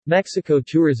Mexico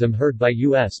tourism hurt by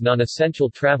U.S.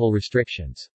 non-essential travel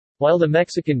restrictions. While the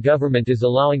Mexican government is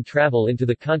allowing travel into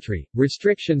the country,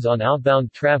 restrictions on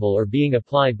outbound travel are being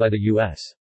applied by the U.S.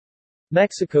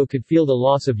 Mexico could feel the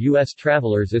loss of U.S.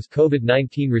 travelers as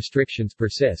COVID-19 restrictions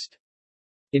persist.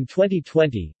 In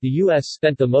 2020, the U.S.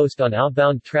 spent the most on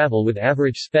outbound travel with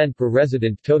average spend per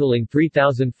resident totaling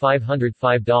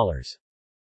 $3,505.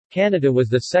 Canada was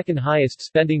the second highest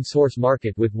spending source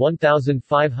market with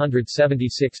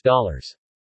 $1,576.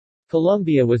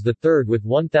 Colombia was the third with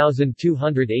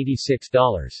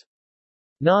 $1,286.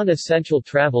 Non-essential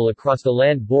travel across the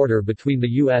land border between the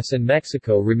U.S. and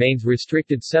Mexico remains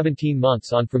restricted 17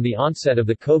 months on from the onset of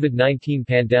the COVID-19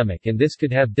 pandemic, and this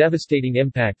could have devastating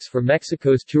impacts for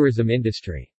Mexico's tourism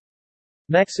industry.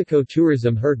 Mexico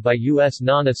tourism hurt by U.S.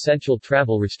 non-essential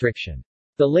travel restriction.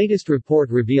 The latest report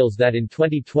reveals that in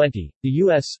 2020, the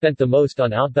U.S. spent the most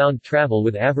on outbound travel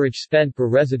with average spend per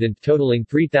resident totaling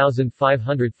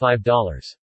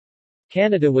 $3,505.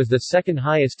 Canada was the second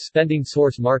highest spending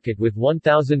source market with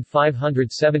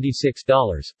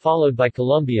 $1,576, followed by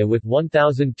Colombia with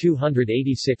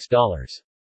 $1,286.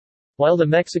 While the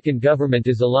Mexican government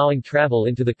is allowing travel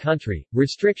into the country,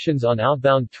 restrictions on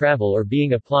outbound travel are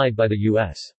being applied by the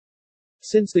U.S.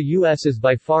 Since the U.S. is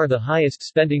by far the highest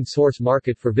spending source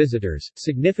market for visitors,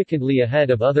 significantly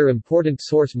ahead of other important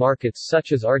source markets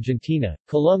such as Argentina,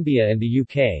 Colombia and the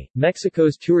UK,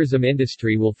 Mexico's tourism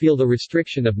industry will feel the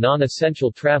restriction of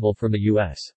non-essential travel from the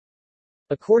U.S.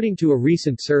 According to a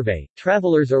recent survey,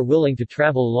 travelers are willing to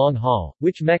travel long-haul,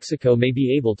 which Mexico may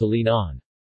be able to lean on.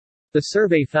 The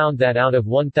survey found that out of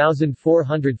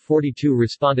 1,442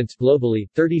 respondents globally,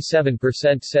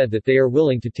 37% said that they are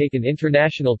willing to take an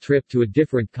international trip to a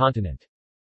different continent.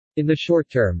 In the short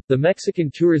term, the Mexican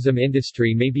tourism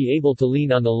industry may be able to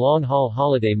lean on the long-haul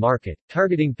holiday market,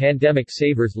 targeting pandemic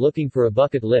savers looking for a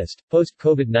bucket list,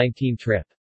 post-COVID-19 trip.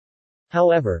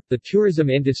 However, the tourism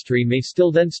industry may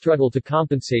still then struggle to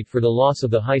compensate for the loss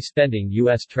of the high-spending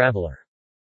U.S. traveler.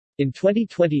 In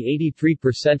 2020,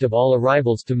 83% of all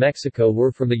arrivals to Mexico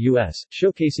were from the U.S.,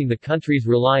 showcasing the country's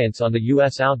reliance on the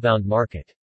U.S. outbound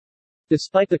market.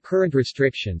 Despite the current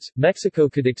restrictions, Mexico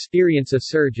could experience a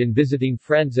surge in visiting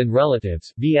friends and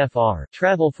relatives (VFR)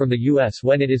 travel from the U.S.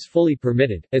 when it is fully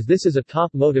permitted, as this is a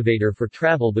top motivator for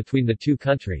travel between the two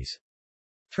countries.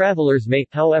 Travelers may,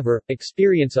 however,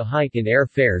 experience a hike in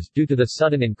airfares due to the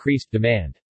sudden increased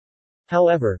demand.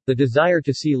 However, the desire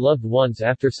to see loved ones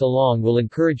after so long will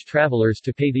encourage travelers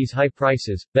to pay these high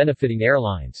prices, benefiting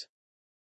airlines.